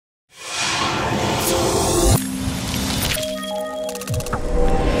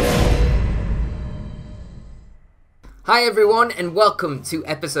Hi everyone and welcome to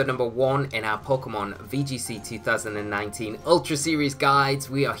episode number 1 in our Pokemon VGC 2019 Ultra Series guides.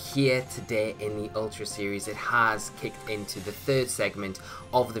 We are here today in the Ultra Series. It has kicked into the third segment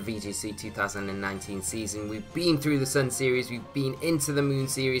of the VGC 2019 season. We've been through the Sun Series, we've been into the Moon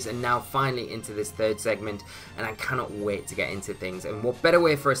Series, and now finally into this third segment, and I cannot wait to get into things. And what better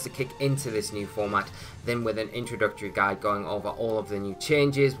way for us to kick into this new format than with an introductory guide going over all of the new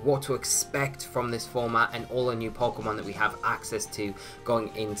changes, what to expect from this format, and all the new Pokemon that we have access to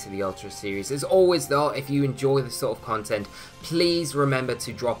going into the Ultra Series. As always though, if you enjoy this sort of content, please remember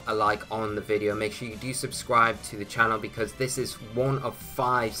to drop a like on the video. Make sure you do subscribe to the channel because this is one of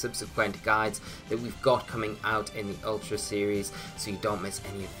 5 subsequent guides that we've got coming out in the Ultra Series, so you don't miss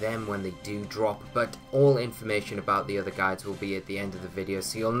any of them when they do drop. But all information about the other guides will be at the end of the video,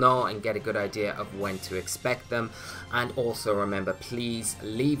 so you'll know and get a good idea of when to expect them. And also remember, please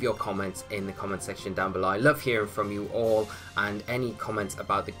leave your comments in the comment section down below. I love hearing from you all, and any comments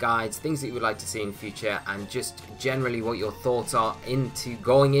about the guides, things that you would like to see in future, and just generally what your thoughts are into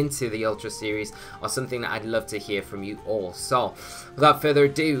going into the Ultra Series are something that I'd love to hear from you all. So without further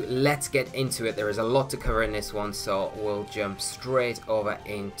ado, let's get into it. There is a lot to cover in this one, so we'll jump straight over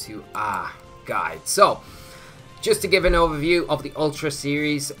into our guide. So just to give an overview of the Ultra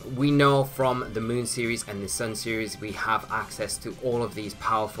Series, we know from the Moon Series and the Sun Series we have access to all of these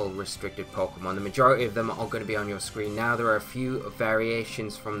powerful restricted Pokemon. The majority of them are going to be on your screen now. There are a few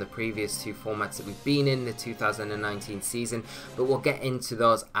variations from the previous 2 formats that we've been in the 2019 season, but we'll get into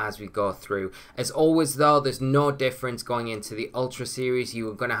those as we go through. As always though, there's no difference going into the Ultra Series. You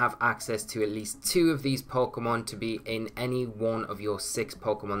are going to have access to at least 2 of these Pokemon to be in any one of your 6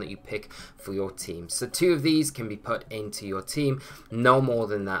 Pokemon that you pick for your team. So 2 of these can be put into your team, no more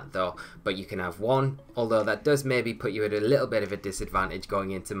than that though, but you can have 1, although that does maybe put you at a little bit of a disadvantage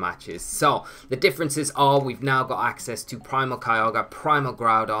going into matches. So the differences are we've now got access to Primal Kyogre, Primal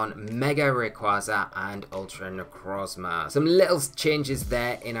Groudon, Mega Rayquaza and Ultra Necrozma. Some little changes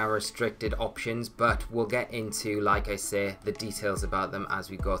there in our restricted options, but we'll get into, like I say, the details about them as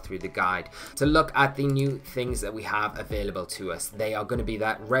we go through the guide. To look at the new things that we have available to us, they are going to be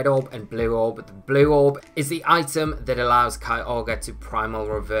that red orb and blue orb. The blue orb is the item that allows Kyogre to primal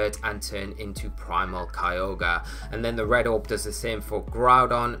revert and turn into Primal Kyogre, and then the red orb does the same for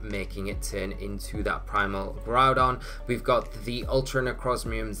Groudon, making it turn into that Primal Groudon. We've got the Ultra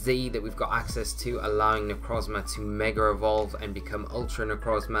Necrozma Z that we've got access to, allowing Necrozma to Mega Evolve and become Ultra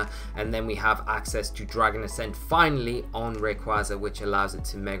Necrozma, and then we have access to Dragon Ascent finally on Rayquaza, which allows it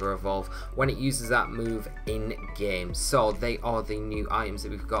to Mega Evolve when it uses that move in game. So they are the new items that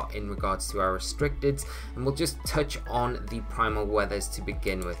we've got in regards to our restricteds, and we'll just touch on the primal weathers to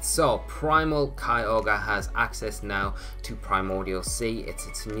begin with. So Primal Kyogre has access now to Primordial Sea. It's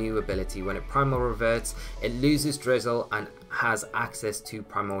its new ability. When it primal reverts, it loses Drizzle and has access to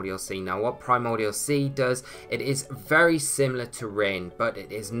Primordial Sea. Now what Primordial Sea does, it is very similar to Rain, but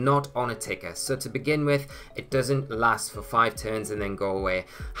it is not on a ticker. So to begin with, it doesn't last for 5 turns and then go away.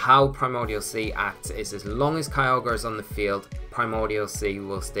 How Primordial Sea acts is as long as Kyogre is on the field, Primordial Sea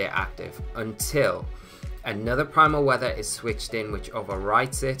will stay active until another primal weather is switched in which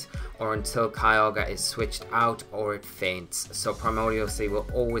overwrites it, or until Kyogre is switched out or it faints. So Primordial Sea will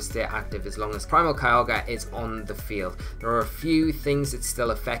always stay active as long as Primal Kyogre is on the field. There are a few things that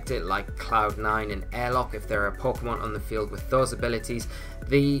still affect it, like Cloud9 and Airlock. If there are Pokemon on the field with those abilities,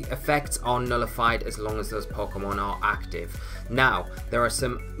 the effects are nullified as long as those Pokemon are active. Now, there are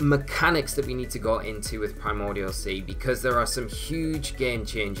some mechanics that we need to go into with Primordial Sea because there are some huge game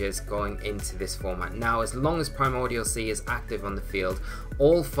changers going into this format. Now, as long as Primordial Sea is active on the field,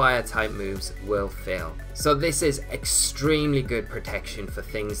 all fire type moves will fail. So this is extremely good protection for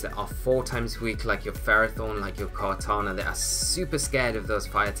things that are 4 times weak, like your Ferrothorn, like your Cortana, that are super scared of those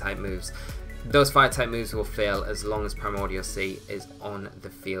fire type moves. Those fire type moves will fail as long as Primordial Sea is on the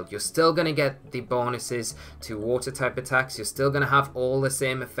field. You're still going to get the bonuses to water type attacks. You're still going to have all the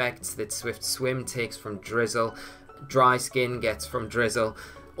same effects that Swift Swim takes from Drizzle, Dry Skin gets from Drizzle.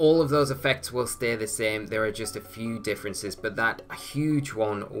 All of those effects will stay the same. There are just a few differences, but that huge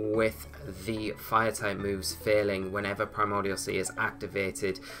one with the fire type moves failing whenever Primordial Sea is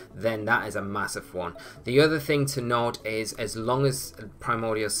activated, then that is a massive one. The other thing to note is as long as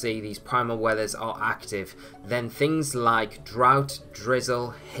Primordial Sea, these primal weathers are active, then things like Drought,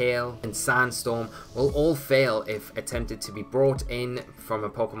 Drizzle, Hail and Sandstorm will all fail if attempted to be brought in from a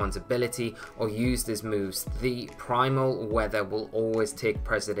Pokemon's ability or used as moves. The primal weather will always take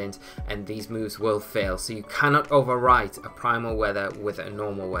precedence resident, and these moves will fail. So you cannot overwrite a primal weather with a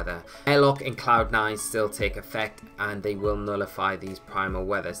normal weather. Airlock and Cloud9 still take effect, and they will nullify these primal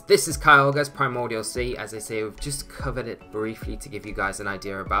weathers. This is Kyogre's Primordial Sea. As I say, we've just covered it briefly to give you guys an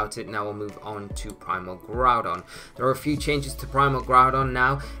idea about it. Now we'll move on to Primal Groudon. There are a few changes to Primal Groudon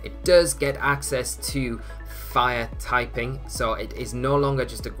now. It does get access to fire typing, so it is no longer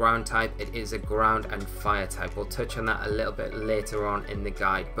just a ground type, it is a ground and fire type. We'll touch on that a little bit later on in the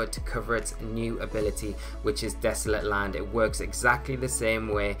guide, but to cover its new ability, which is Desolate Land, it works exactly the same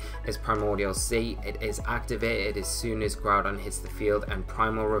way as Primordial Sea. It is activated as soon as Groudon hits the field and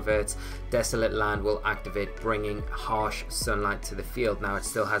Primal reverts. Desolate Land will activate, bringing harsh sunlight to the field. Now it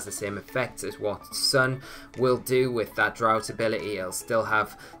still has the same effects as what Sun will do with that drought ability. It'll still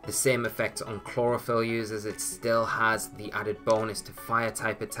have the same effects on chlorophyll users. It still has the added bonus to fire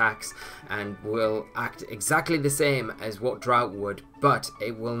type attacks and will act exactly the same as what drought would, but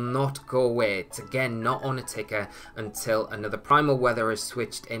it will not go away. It's again not on a ticker until another primal weather is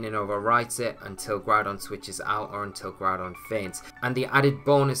switched in and overwrites it, until Groudon switches out, or until Groudon faints. And the added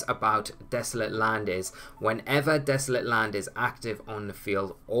bonus about Desolate Land is whenever Desolate Land is active on the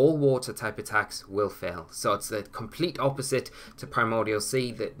field, all water type attacks will fail. So it's the complete opposite to Primordial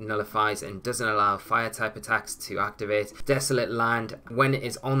Sea that nullifies and doesn't allow fire type attacks to activate. Desolate Land, when it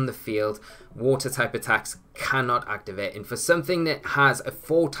is on the field, water type attacks cannot activate, and for something that has a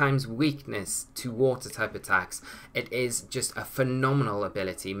 4 times weakness to water type attacks, it is just a phenomenal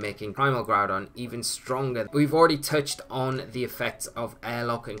ability, making Primal Groudon even stronger. We've already touched on the effects of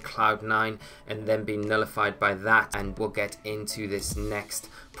Airlock and Cloud9 and then being nullified by that, and we'll get into this next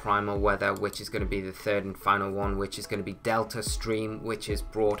primal weather, which is going to be the third and final one, which is going to be Delta Stream, which is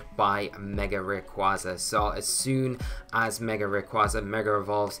brought by Mega Rayquaza. So as soon as Mega Rayquaza Mega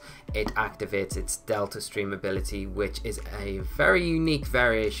Evolves, it activates its Delta Stream ability, which is a very unique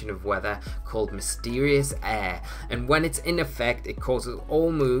variation of weather called Mysterious Air, and when it's in effect, it causes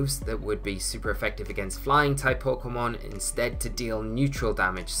all moves that would be super effective against flying type Pokemon instead to deal neutral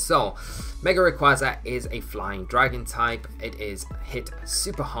damage. So Mega Rayquaza is a flying dragon type. It is hit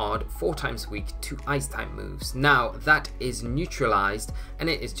super hard, 4 times weak to ice type moves. Now that is neutralized and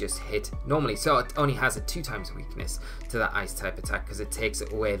it is just hit normally, so it only has a 2 times weakness to that ice type attack because it takes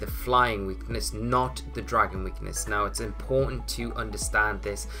away the flying weakness, not the dragon weakness. Now it's important to understand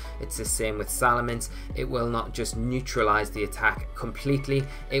this. It's the same with Salamence. It will not just neutralize the attack completely,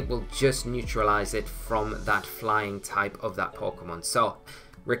 it will just neutralize it from that flying type of that Pokemon. So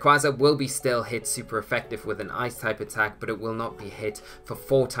Rayquaza will be still hit super effective with an ice type attack, but it will not be hit for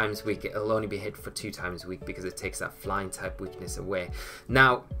 4 times weak. It'll only be hit for 2 times weak because it takes that flying type weakness away.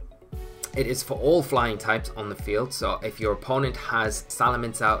 Now it is for all flying types on the field, so if your opponent has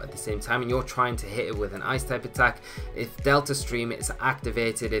Salamence out at the same time and you're trying to hit it with an ice type attack, if Delta Stream is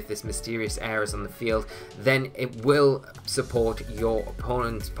activated, if this Mysterious Air is on the field, then it will support your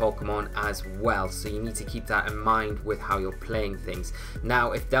opponent's Pokemon as well. So you need to keep that in mind with how you're playing things.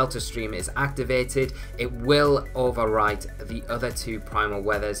 Now if Delta Stream is activated, it will overwrite the other 2 primal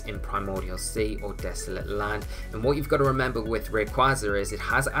weathers in Primordial Sea or Desolate Land. And what you've got to remember with Rayquaza is it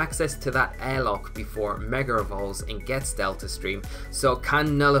has access to that Airlock before Mega Evolves and gets Delta Stream, so it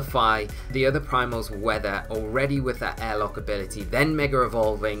can nullify the other Primal's weather already with that Airlock ability, then Mega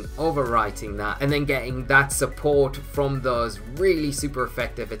Evolving, overwriting that, and then getting that support from those really super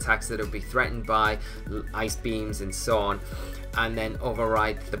effective attacks that will be threatened by Ice Beams and so on, and then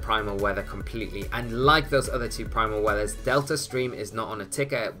override the primal weather completely. And like those other 2 primal weathers, Delta Stream is not on a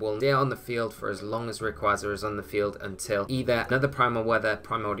ticker. It will stay on the field for as long as Rayquaza is on the field until either another primal weather,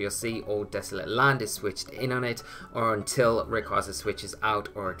 Primordial Sea or Desolate Land is switched in on it, or until Rayquaza switches out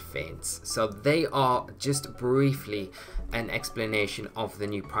or it faints. So they are just briefly an explanation of the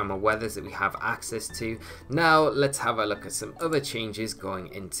new primal weathers that we have access to. Now let's have a look at some other changes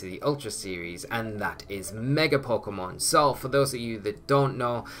going into the Ultra Series, and that is Mega Pokemon. So for those of you that don't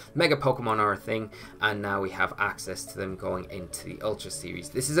know, Mega Pokemon are a thing, and now we have access to them going into the Ultra Series.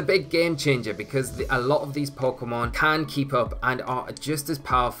 This is a big game changer because a lot of these Pokemon can keep up and are just as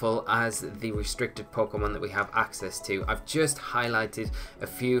powerful as the restricted Pokemon that we have access to. I've just highlighted a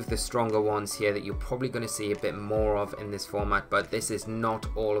few of the stronger ones here that you're probably going to see a bit more of in this format, but this is not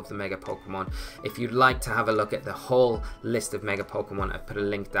all of the Mega Pokemon. If you'd like to have a look at the whole list of Mega Pokemon, I've put a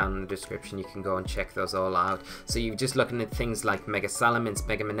link down in the description. You can go and check those all out. So you're just looking at things like Mega Salamence,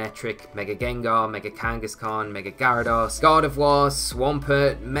 Mega Manectric, Mega Gengar, Mega Kangaskhan, Mega Gyarados, Gardevoir,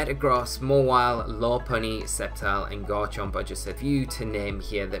 Swampert, Metagross, Mawile, Lopunny, Sceptile and Garchomp are just a few to name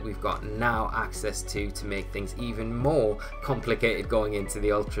here that we've got got now access to make things even more complicated going into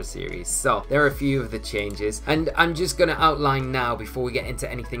the Ultra Series. So there are a few of the changes, and I'm just going to outline now, before we get into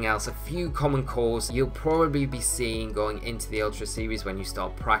anything else, a few common cores you'll probably be seeing going into the Ultra Series when you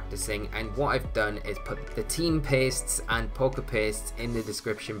start practicing. And what I've done is put the team pastes and poker pastes in the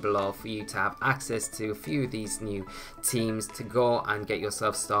description below for you to have access to a few of these new teams to go and get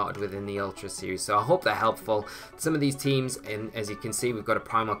yourself started within the Ultra Series. So I hope they're helpful. Some of these teams, and as you can see, we've got a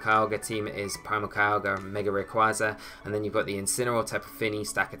Primal Kyogre team. It is Primal Kyogre, Mega Rayquaza, and then you've got the Incineroar, Tapu Fini,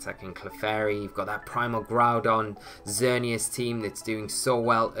 Stack Attack, and Clefairy. You've got that Primal Groudon, Xerneas team that's doing so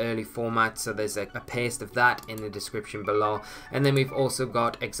well early format, so there's a paste of that in the description below. And then we've also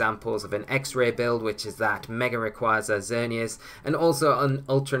got examples of an X-Ray build, which is that Mega Rayquaza, Xerneas, and also an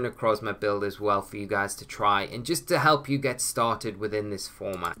Ultra Necrozma build as well for you guys to try, and just to help you get started within this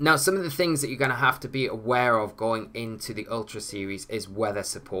format. Now, some of the things that you're going to have to be aware of going into the Ultra Series is weather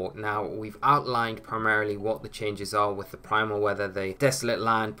support. Now, we've outlined primarily what the changes are with the Primal Weather, the Desolate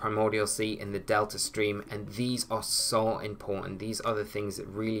Land, Primordial Sea, and the Delta Stream, and these are so important. These are the things that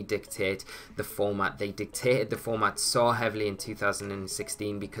really dictate the format. They dictated the format so heavily in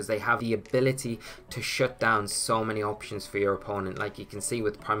 2016 because they have the ability to shut down so many options for your opponent. Like you can see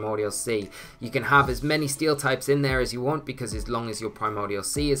with Primordial Sea, you can have as many steel types in there as you want, because as long as your Primordial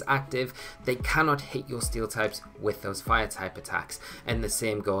Sea is active, they cannot hit your steel types with those fire type attacks. And the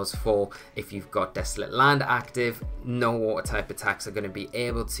same goes for if you've got Desolate Land active, no water type attacks are going to be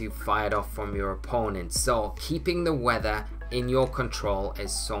able to fire it off from your opponent. So keeping the weather in your control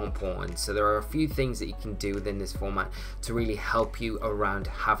is so important. So there are a few things that you can do within this format to really help you around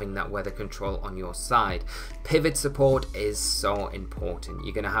having that weather control on your side. Pivot support is so important.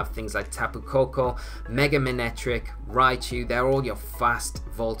 You're going to have things like Tapu Koko, Mega Manectric, Raichu. They're all your fast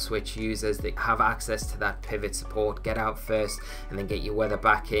Volt Switch users that have access to that pivot support. Get out first and then get your weather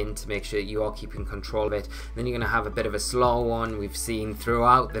back in to make sure you are keeping control of it. Then you're going to have a bit of a slow one we've seen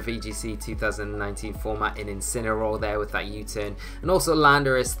throughout the VGC 2019 format in Incineroar there with that U-turn, and also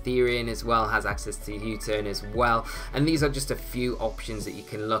Landorus Therian as well has access to U-turn as well. And these are just a few options that you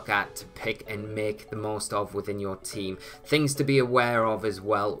can look at to pick and make the most of within your team. Things to be aware of as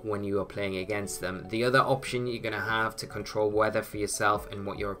well when you are playing against them. The other option you're going to have to control weather for yourself and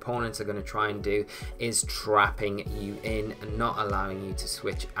what your opponents are going to try and do is trapping you in and not allowing you to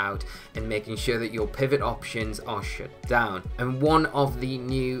switch out, and making sure that your pivot options are shut down. And one of the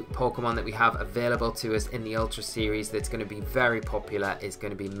new Pokemon that we have available to us in the Ultra Series that's going to be very popular is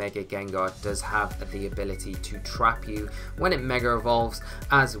going to be Mega Gengar. It does have the ability to trap you when it Mega Evolves,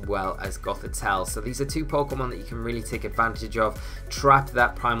 as well as Gothitelle. So these are two Pokemon that you can really take advantage of. Trap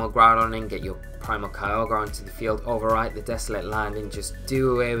that Primal Groudon and get your Primal Kyogre onto the field, overwrite the Desolate Land, and just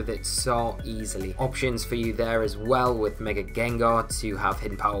do away with it so easily. Options for you there as well with Mega Gengar to have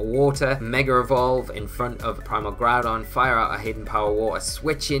Hidden Power Water, Mega Evolve in front of Primal Groudon, fire out a Hidden Power Water,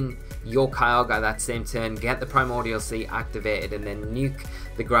 switch in your Kyogre that same turn, get the Primordial Sea activated, and then nuke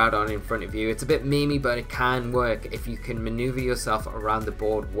the Groudon in front of you. It's a bit memey, but it can work if you can maneuver yourself around the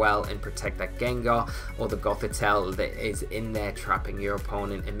board well and protect that Gengar or the Gothitelle that is in there trapping your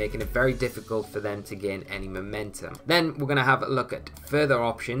opponent and making it very difficult for them to gain any momentum. Then we're going to have a look at further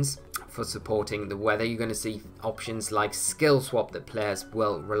options for supporting the weather. You're going to see options like Skill Swap that players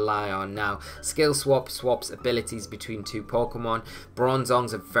will rely on. Now, Skill Swap swaps abilities between two Pokemon.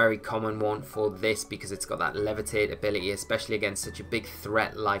 Bronzong's a very common one for this because it's got that Levitate ability, especially against such a big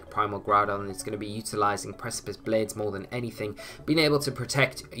threat like Primal Groudon. It's going to be utilizing Precipice Blades more than anything, being able to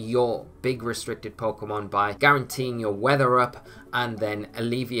protect your big restricted Pokemon by guaranteeing your weather up and then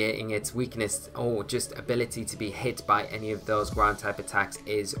alleviating its weakness or just ability to be hit by any of those ground type attacks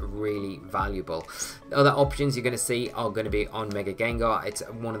is really valuable. The other options you're going to see are going to be on Mega Gengar. It's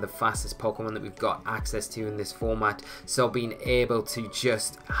one of the fastest Pokemon that we've got access to in this format, so being able to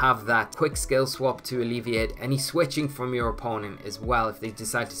just have that quick skill swap to alleviate any switching from your opponent as well. If they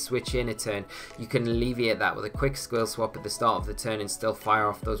decide to switch in a turn, you can alleviate that with a quick skill swap at the start of the turn and still fire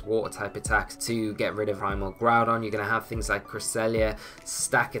off those water type attacks to get rid of Primal Groudon. You're going to have things like Cresselia,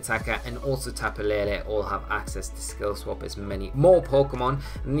 Stack Attacker, and also Tapu Lele all have access to skill swap as many more Pokemon,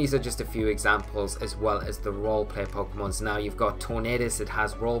 and these are just a few examples, as well as the roleplay Pokemons. Now you've got Tornadus, it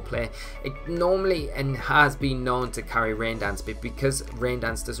has roleplay. It normally and has been known to carry Rain Dance, but because Rain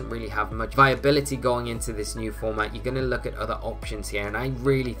Dance doesn't really have much viability going into this new format, you're going to look at other options here, and I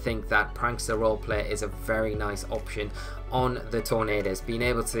really think that Prankster roleplay is a very nice option on the Tornadoes, being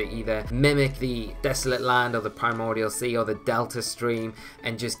able to either mimic the Desolate Land or the Primordial Sea or the Delta Stream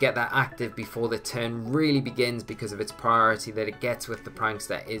and just get that active before the turn really begins because of its priority that it gets with the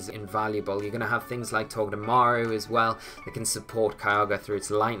Prankster is invaluable. You're going to have things like Togedemaru as well that can support Kyogre through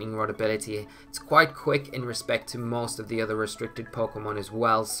its Lightning Rod ability. It's quite quick in respect to most of the other restricted Pokemon as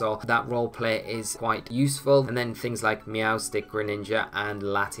well, so that role play is quite useful. And then things like Meowstic, Greninja and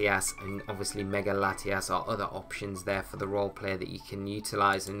Latias, and obviously Mega Latias are other options there for the role play that you can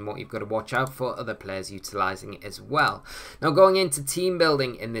utilize, and what you've got to watch out for other players utilizing it as well. Now, going into team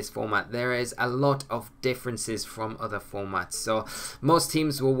building in this format, there is a lot of differences from other formats. So most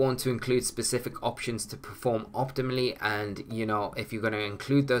teams will want to include specific options to perform optimally, and you know, if you're going to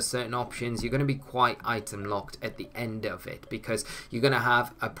include those certain options, you're going to be quite item locked at the end of it, because you're going to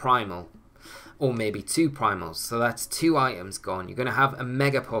have a primal or maybe 2 primals, so that's 2 items gone. You're going to have a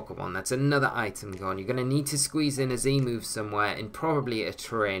Mega Pokemon, that's another item gone. You're going to need to squeeze in a Z-move somewhere and probably a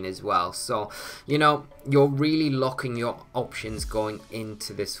terrain as well. So, you know, you're really locking your options going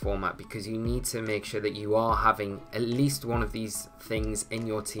into this format, because you need to make sure that you are having at least one of these things in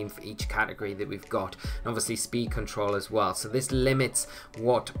your team for each category that we've got, and obviously speed control as well. So this limits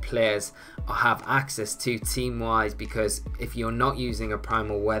what players have access to team-wise, because if you're not using a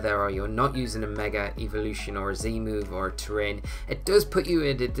Primal Weather or you're not using a Mega Evolution or a Z-move or a terrain, it does put you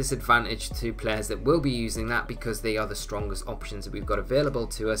at a disadvantage to players that will be using that, because they are the strongest options that we've got available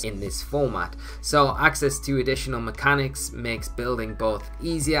to us in this format. So access to additional mechanics makes building both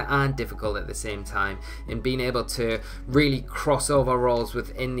easier and difficult at the same time, and being able to really cross over roles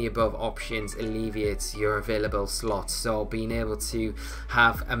within the above options alleviates your available slots. So being able to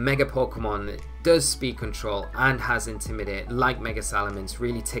have a Mega Pokemon that does speed control and has intimidate like Mega Salamence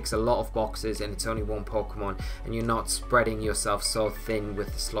really ticks a lot of boxes, and it's only one Pokemon and you're not spreading yourself so thin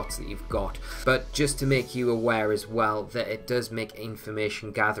with the slots that you've got. But just to make you aware as well that it does make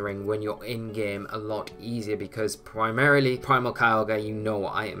information gathering when you're in game a lot easier, because primarily Primal Kyogre, you know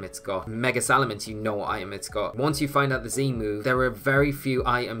what item it's got. Mega Salamence, you know what item it's got. Once you find out the Z move, there are very few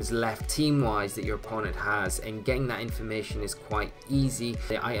items left team wise that your opponent has, and getting that information is quite easy.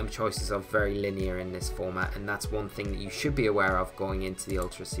 The item choices are very linear in this format, and that's one thing that you should be aware of going into the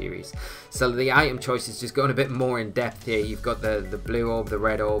Ultra Series. So the item choices, just going a bit more in depth here, you've got the blue orb, the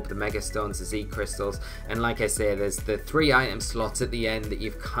red orb, the Mega Stones, the Z Crystals, and like I say, there's the 3 item slots at the end that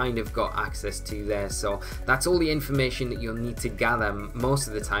you've kind of got access to there. So that's all the information that you'll need to gather most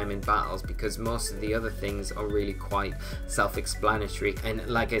of the time in battles, because most of the other things are really quite self-explanatory. And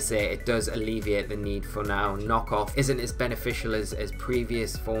like I say, it does alleviate the need for now knockoff isn't as beneficial as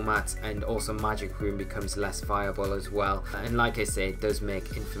previous formats, and also Magic Room becomes less viable as well. And like I say, it does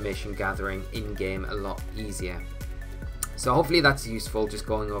make information gathering in game a lot easier. So hopefully that's useful, just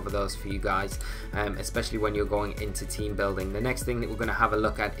going over those for you guys, especially when you're going into team building. The next thing that we're going to have a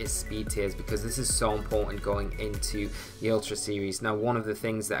look at is speed tiers, because this is so important going into the Ultra Series. Now, one of the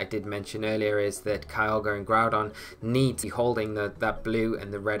things that I did mention earlier is that Kyogre and Groudon need to be holding that blue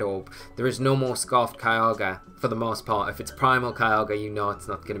and the red orb. There is no more Scarfed Kyogre for the most part. If it's Primal Kyogre, you know it's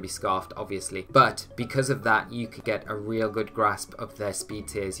not going to be Scarfed, obviously. But because of that, you could get a real good grasp of their speed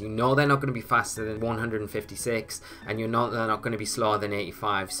tiers. You know they're not going to be faster than 156, and they're not going to be slower than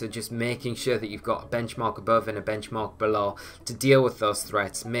 85. So just making sure that you've got a benchmark above and a benchmark below to deal with those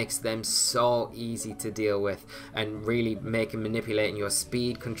threats makes them so easy to deal with, and really making manipulating your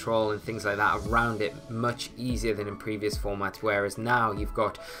speed control and things like that around it much easier than in previous formats. Whereas now you've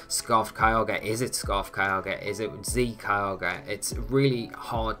got Scarfed Kyogre. Is it Scarfed Kyogre? Is it Z Kyogre? It's really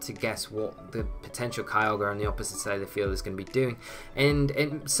hard to guess what the potential Kyogre on the opposite side of the field is going to be doing, and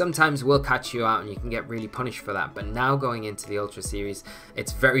it sometimes will catch you out and you can get really punished for that. But now going into the Ultra Series,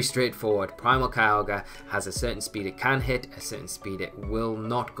 it's very straightforward. Primal Kyogre has a certain speed it can hit, a certain speed it will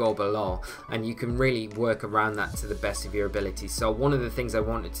not go below, and you can really work around that to the best of your ability. So one of the things I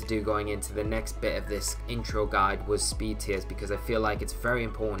wanted to do going into the next bit of this intro guide was speed tiers, because I feel like it's very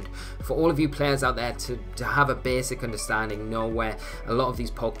important for all of you players out there to have a basic understanding, know where a lot of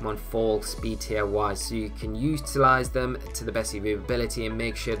these Pokemon fall speed tier wise, so you can utilize them to the best of your ability and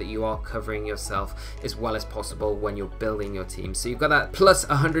make sure that you are covering yourself as well as possible when you're building your team. So you've got that plus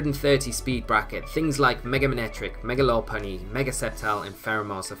 130 speed bracket. Things like Mega Manectric, Mega Lopunny, Mega Sceptile and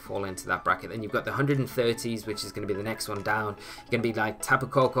Pheromosa fall into that bracket. Then you've got the 130s, which is going to be the next one down. You're going to be like Tapu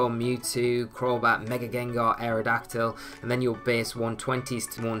Koko, Mewtwo, Crobat, Mega Gengar, Aerodactyl, and then your base 120s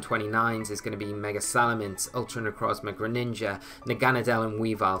to 129s is going to be Mega Salamence, Ultra Necrozma, Greninja, Naganadel and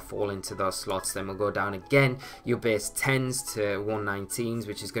Weavile fall into those slots. Then we'll go down again, your base 10s to 119s,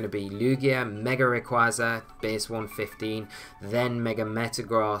 which is going to be Lugia, Mega Rayquaza, base 150 15. Then Mega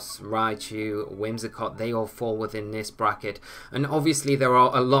Metagross, Raichu, Whimsicott, they all fall within this bracket. And obviously there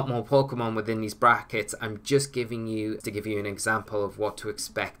are a lot more Pokemon within these brackets. I'm just giving you to give you an example of what to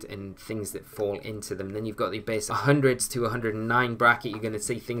expect and things that fall into them. Then you've got the base 100s to 109 bracket. You're going to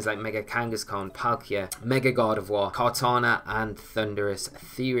see things like Mega Kangaskhan, Palkia, Mega God of War, Kartana, and Thundurus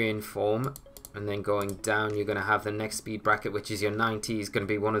Therian form. And then going down, you're going to have the next speed bracket, which is your 90. Is going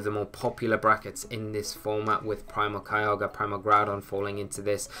to be one of the more popular brackets in this format, with Primal Kyogre, Primal Groudon falling into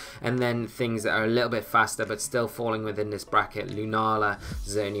this. And then things that are a little bit faster but still falling within this bracket: Lunala,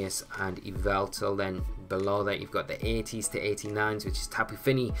 Xerneas, and Yveltal. Then below that, you've got the 80s to 89s, which is Tapu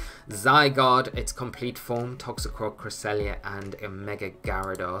Fini, Zygarde, its complete form, Toxicroak, Cresselia, and a Mega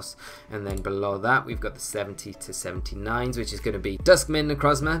Gyarados. And then below that, we've got the 70 to 79s, which is going to be Duskmane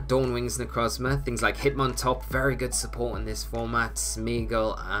Necrozma, Dawnwings Necrozma, things like Hitmontop, very good support in this format,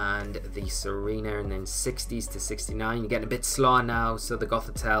 Smeagol, and the Serena. And then 60s to 69, you're getting a bit slower now, so the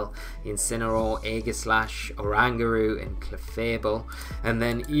Gothitelle, Incineroar, Aegislash, Oranguru, and Clefable. And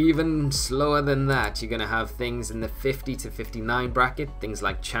then even slower than that, you're going to have things in the 50 to 59 bracket, things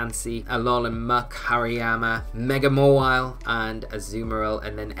like Chansey, Alolan Muck, Hariyama, Mega Mawile, and Azumarill.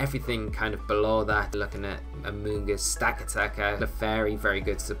 And then everything kind of below that, looking at Amoonguss, Stakataka, Clefairy, very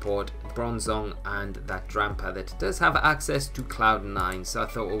good support, Bronzong, and that Drampa that does have access to Cloud9, so I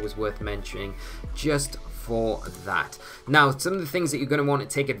thought it was worth mentioning just for that. Now, some of the things that you're going to want to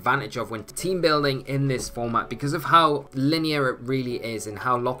take advantage of when team building in this format, because of how linear it really is and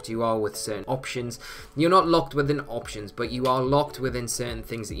how locked you are with certain options. You're not locked within options, but you are locked within certain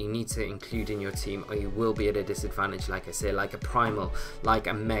things that you need to include in your team, or you will be at a disadvantage, like I say, like a Primal, like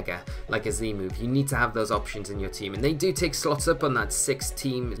a Mega, like a Z-move. You need to have those options in your team, and they do take slots up on that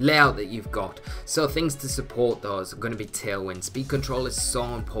 6-team layout that you've got. So things to support those are going to be Tailwind. Speed control is so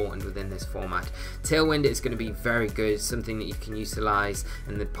important within this format. Tailwind is going to be very good, something that you can utilize,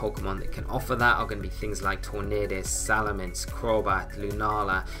 and the Pokemon that can offer that are going to be things like Tornadus, Salamence, Crobat,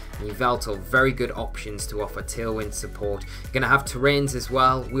 Lunala, and Yveltal. Very good options to offer Tailwind support. You're going to have terrains as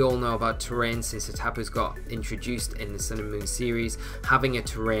well. We all know about terrain since the Tapu's got introduced in the Sun and Moon series. Having a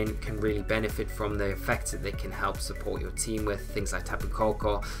terrain can really benefit from the effects that they can help support your team with, things like Tapu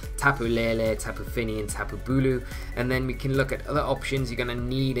Koko, Tapu Lele, Tapu Fini, and Tapu Bulu. And then we can look at other options. You're going to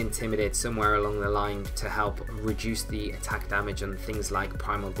need Intimidate somewhere along the line to help reduce the attack damage on things like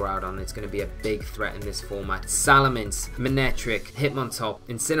Primal Groudon. It's going to be a big threat in this format. Salamence, Manectric, Hitmontop,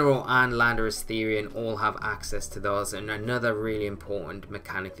 Incineroar, and Landorus Therian all have access to those. And another really important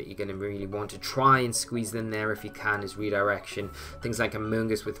mechanic that you're going to really want to try and squeeze in there if you can is redirection. Things like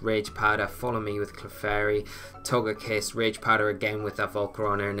Amoonguss with Rage Powder, Follow Me with Clefairy, Togekiss, Rage Powder again with that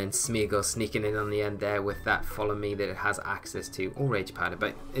Volcarona, and then Smeagol sneaking in on the end there with that Follow Me that it has access to, or Rage Powder,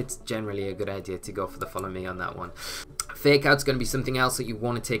 but it's generally a good idea to go for the Follow Me on that one. Fake Out's going to be something else that you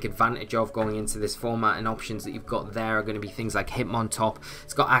want to take advantage of going into this format, and options that you've got there are going to be things like Hitmontop.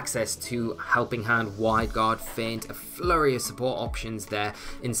 It's got access to Helping Hand, Wide Guard, Feint, a flurry of support options there.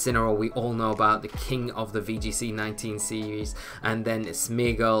 Incineroar, we all know about, the king of the VGC 19 series, and then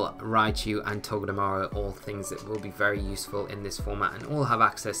Smeagol, Raichu, and Togedemaru, all things that will be very useful in this format, and all have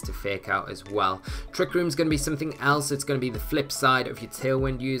access to Fake Out as well. Trick Room's going to be something else. It's going to be the flip side of your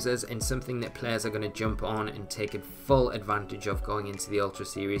Tailwind users, and something that players are going to jump on and take full advantage of going into the Ultra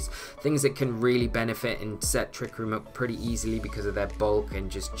series. Things that can really benefit and set Trick Room up pretty easily because of their bulk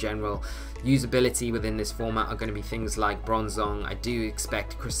and just general usability within this format are going to be things like Bronzong. I do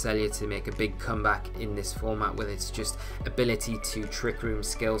expect Cresselia to make a big comeback in this format with its just ability to Trick Room,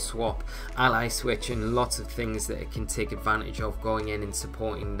 skill swap, ally switch, and lots of things that it can take advantage of going in and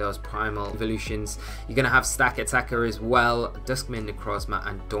supporting those primal evolutions. You're going to have Stack Attacker as well, Duskmane Necrozma,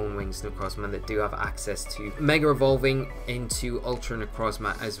 and Dawnwings Necrozma that do have access to Mega Evolving into Ultra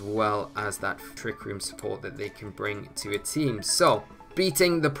Necrozma, as well as that Trick Room support that they can bring to a team. So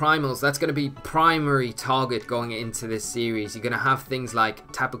beating the primals, that's going to be primary target going into this series. You're going to have things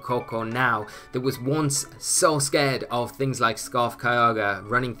like Tapu Koko now that was once so scared of things like Scarf Kyogre,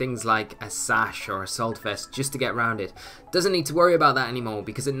 running things like a Sash or a Assault Vest just to get around it. Doesn't need to worry about that anymore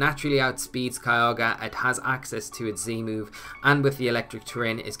because it naturally outspeeds Kyogre. It has access to its Z move, and with the electric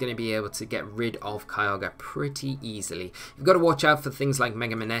terrain it's going to be able to get rid of Kyogre pretty easily. You've got to watch out for things like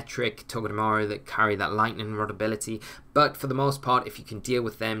Mega Manectric, Togedemaru that carry that lightning rod ability, but for the most part, if you can deal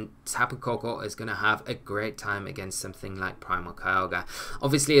with them, Tapu Koko is going to have a great time against something like Primal Kyogre.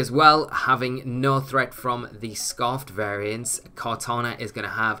 Obviously as well, having no threat from the Scarfed variants, Kartana is going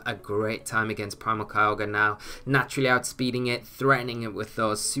to have a great time against Primal Kyogre now, naturally outspeeding it, threatening it with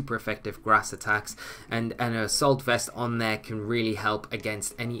those super effective grass attacks, and an Assault Vest on there can really help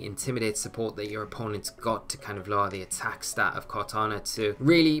against any Intimidate support that your opponent's got to kind of lower the attack stat of Kartana to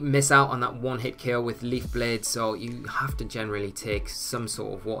really miss out on that one-hit kill with Leaf Blade. So you have to generally take some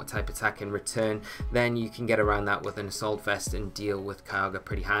sort of water type attack in return, then you can get around that with an Assault Vest and deal with Kyogre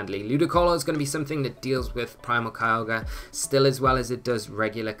pretty handily. Ludicolo is going to be something that deals with Primal Kyogre still as well as it does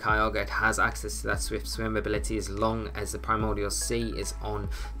regular Kyogre. It has access to that Swift Swim ability as long as the Primordial Sea is on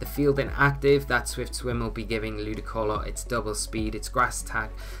the field and active. That Swift Swim will be giving Ludicolo its double speed. Its grass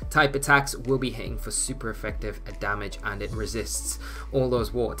attack type attacks will be hitting for super effective damage, and it resists all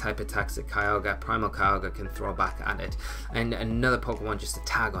those water type attacks that Primal Kyogre can throw back at it. And another Pokemon just to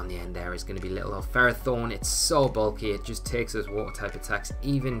tag on the end there is going to be Little old Ferrothorn. It's so bulky, it just takes those water type attacks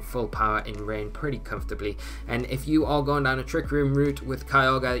even full power in rain pretty comfortably. And if you are going down a Trick Room route with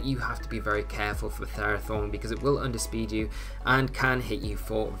Kyogre, you have to be very careful for Ferrothorn because it will underspeed you and can hit you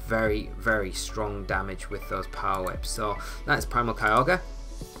for very, very strong damage with those power whips. So that's Primal Kyogre.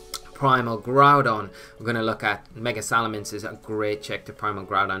 Primal Groudon, we're going to look at Mega Salamence is a great check to Primal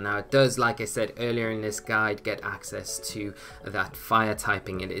Groudon. Now it does, like I said earlier in this guide, get access to that fire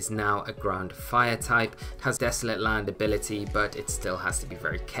typing. It is now a ground fire type. It has Desolate Land ability, but it still has to be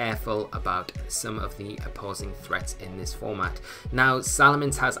very careful about some of the opposing threats in this format. Now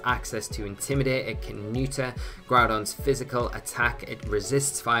Salamence has access to Intimidate. It can neuter Groudon's physical attack. It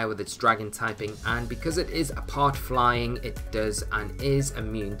resists fire with its dragon typing, and because it is a part flying, it does and is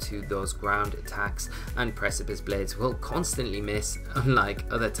immune to those ground attacks, and Precipice Blades will constantly miss, unlike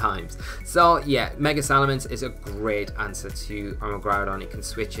other times. So yeah, Mega Salamence is a great answer to Primal Groudon. You can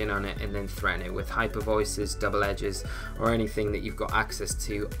switch in on it and then threaten it with Hyper Voices, Double Edges, or anything that you've got access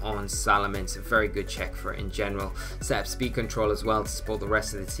to on Salamence. A very good check for it in general. Set up speed control as well to support the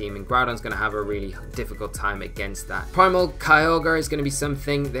rest of the team, and Groudon's going to have a really difficult time against that. Primal Kyogre is going to be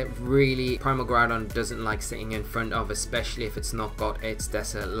something that really Primal Groudon doesn't like sitting in front of, especially if it's not got its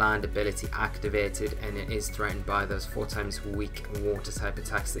Desolate Land ability activated and it is threatened by those 4 times weak water type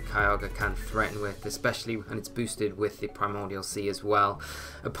attacks that Kyogre can threaten with, especially when it's boosted with the Primordial Sea as well.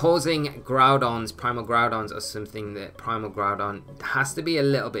 Opposing Groudons, Primal Groudons, are something that Primal Groudon has to be a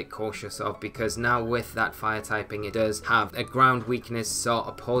little bit cautious of, because now with that fire typing it does have a ground weakness, so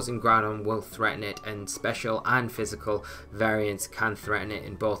opposing Groudon will threaten it, and special and physical variants can threaten it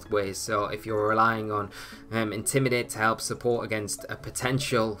in both ways. So if you're relying on Intimidate to help support against a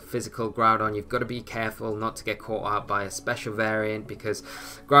potential physical Groudon, you've got to be careful not to get caught out by a special variant, because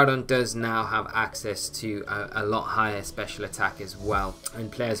Groudon does now have access to a lot higher special attack as well,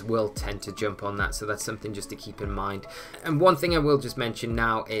 and players will tend to jump on that, so that's something just to keep in mind. And one thing I will just mention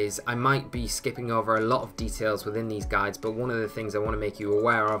now is I might be skipping over a lot of details within these guides, but one of the things I want to make you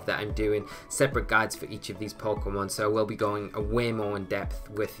aware of that I'm doing separate guides for each of these Pokemon, so we'll be going way more in depth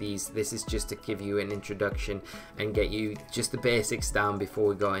with these. This is just to give you an introduction and get you just the basics down before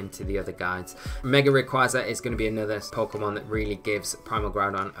we go into the other guides. Mega Rayquaza is going to be another Pokemon that really gives Primal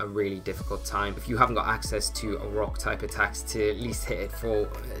Groudon a really difficult time. If you haven't got access to a rock type attacks to at least hit it for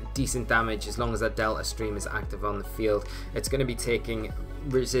decent damage, as long as that Delta Stream is active on the field, it's going to be taking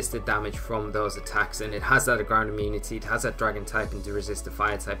resisted damage from those attacks, and it has that ground immunity, it has that dragon typing to resist the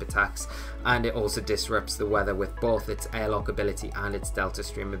fire type attacks, and it also disrupts the weather with both its airlock ability and its Delta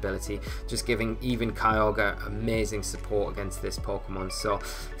Stream ability, just giving even Kyogre amazing support against this Pokemon. So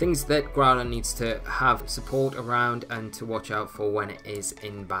things that Groudon needs to have support around and to watch out for when it is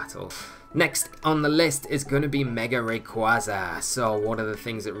in battle. Next on the list is going to be Mega Rayquaza. So what are the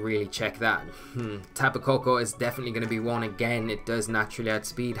things that really check that? Tapu Koko is definitely going to be one again. It does naturally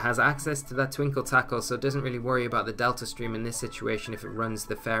outspeed, has access to that Twinkle Tackle, so it doesn't really worry about the Delta Stream in this situation if it runs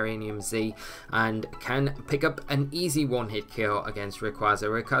the Ferranium Z, and can pick up an easy one-hit kill against Rayquaza.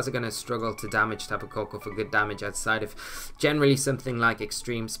 Rayquaza going to struggle to damage Tapu Koko for good damage outside of generally something like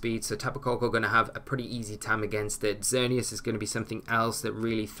extreme speed, so Tapu Koko going to have a pretty easy time against it. Xerneas is going to be something else that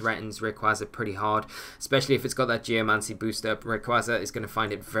really threatens Rayquaza pretty hard, especially if it's got that Geomancy boost up. Rayquaza is going to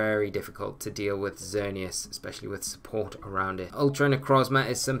find it very difficult to deal with Xerneas, especially with support around it. Ultra Necrozma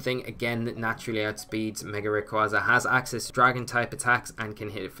is something again that naturally outspeeds Mega Rayquaza, has access to dragon type attacks and can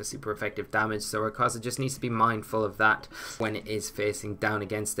hit it for super effective damage, so Rayquaza just needs to be mindful of that when it is facing down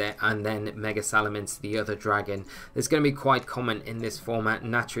against it. And then Mega Salamence, the other dragon, is going to be quite common in this format,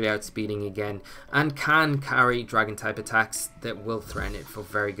 naturally outspeeding again, and can carry dragon type attacks that will threaten it for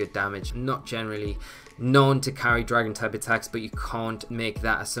very good damage. Not generally known to carry dragon type attacks, but you can't make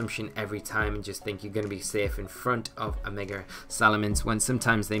that assumption every time and just think you're going to be safe in front of a Mega Salamence, when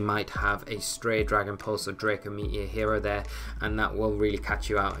sometimes they might have a stray Dragon Pulse or Draco Meteor hero there, and that will really catch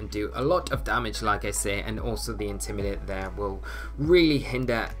you out and do a lot of damage, like I say. And also the Intimidate there will really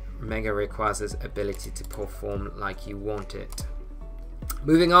hinder Mega Rayquaza's ability to perform like you want it.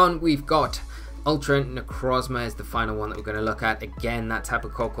 Moving on, we've got Ultra Necrozma is the final one that we're going to look at. Again, that type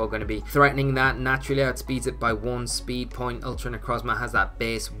of Koko going to be threatening that. Naturally outspeeds it by 1 speed point. Ultra Necrozma has that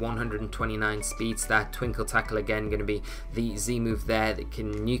base 129 speed stat. Twinkle Tackle again going to be the Z move there that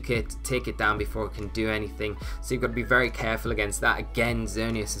can nuke it, take it down before it can do anything. So you've got to be very careful against that. Again,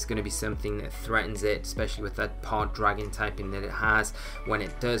 Xerneas is going to be something that threatens it, especially with that part dragon typing that it has. When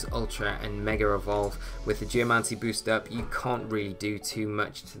it does Ultra and Mega Evolve with the Geomancy boost up, you can't really do too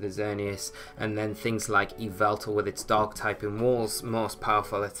much to the Xerneas. And then things like Yveltal with its Dark typing walls most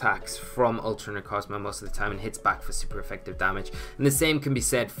powerful attacks from Ultra Necrozma most of the time and hits back for super effective damage. And the same can be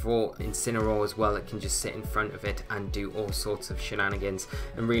said for Incineroar as well. It can just sit in front of it and do all sorts of shenanigans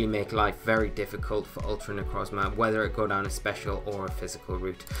and really make life very difficult for Ultra Necrozma, whether it go down a special or a physical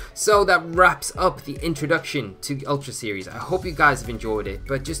route. So that wraps up the introduction to the Ultra series. I hope you guys have enjoyed it,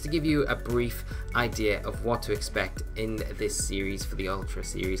 but just to give you a brief idea of what to expect in this series for the Ultra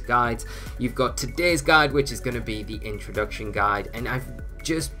series guides, you've got today's guide, which is going to be the introduction guide, and I've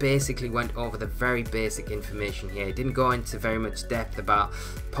just basically went over the very basic information here. I didn't go into very much depth about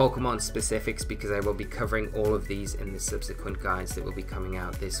Pokemon specifics because I will be covering all of these in the subsequent guides that will be coming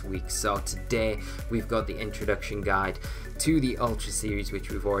out this week. So today we've got the introduction guide to the Ultra series,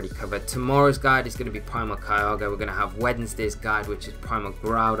 which we've already covered. Tomorrow's guide is going to be Primal Kyogre. We're going to have Wednesday's guide, which is Primal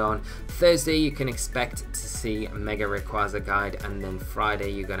Groudon. Thursday you can expect to see a Mega Rayquaza guide, and then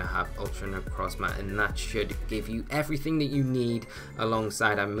Friday you're going to have Ultra Necrozma, and that should give you everything that you need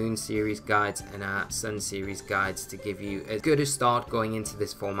alongside our Moon series guides and our Sun series guides to give you as good a start going into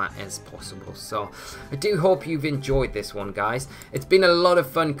this format as possible. So I do hope you've enjoyed this one, guys. It's been a lot of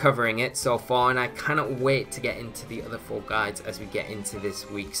fun covering it so far, and I cannot wait to get into the other 4 guides as we get into this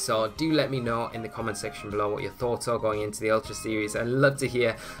week. So do let me know in the comment section below what your thoughts are going into the Ultra series. I'd love to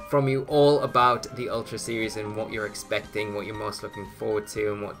hear from you all about the Ultra series and what you're expecting, what you're most looking forward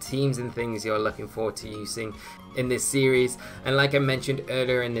to, and what teams and things you're looking forward to using in this series. And like I mentioned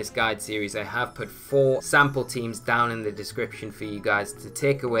earlier in this guide series, I have put 4 sample teams down in the description for you guys to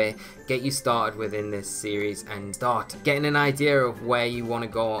take away, get you started within this series and start getting an idea of where you want to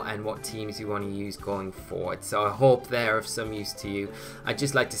go and what teams you want to use going forward. So I hope they're of some use to you. I'd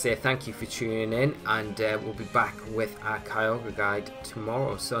just like to say thank you for tuning in, and we'll be back with our Kyogre guide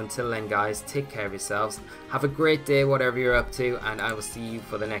tomorrow. So until then, guys, take care of yourselves, have a great day whatever you're up to, and I will see you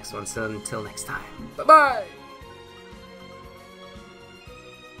for the next one. So until next time, bye bye.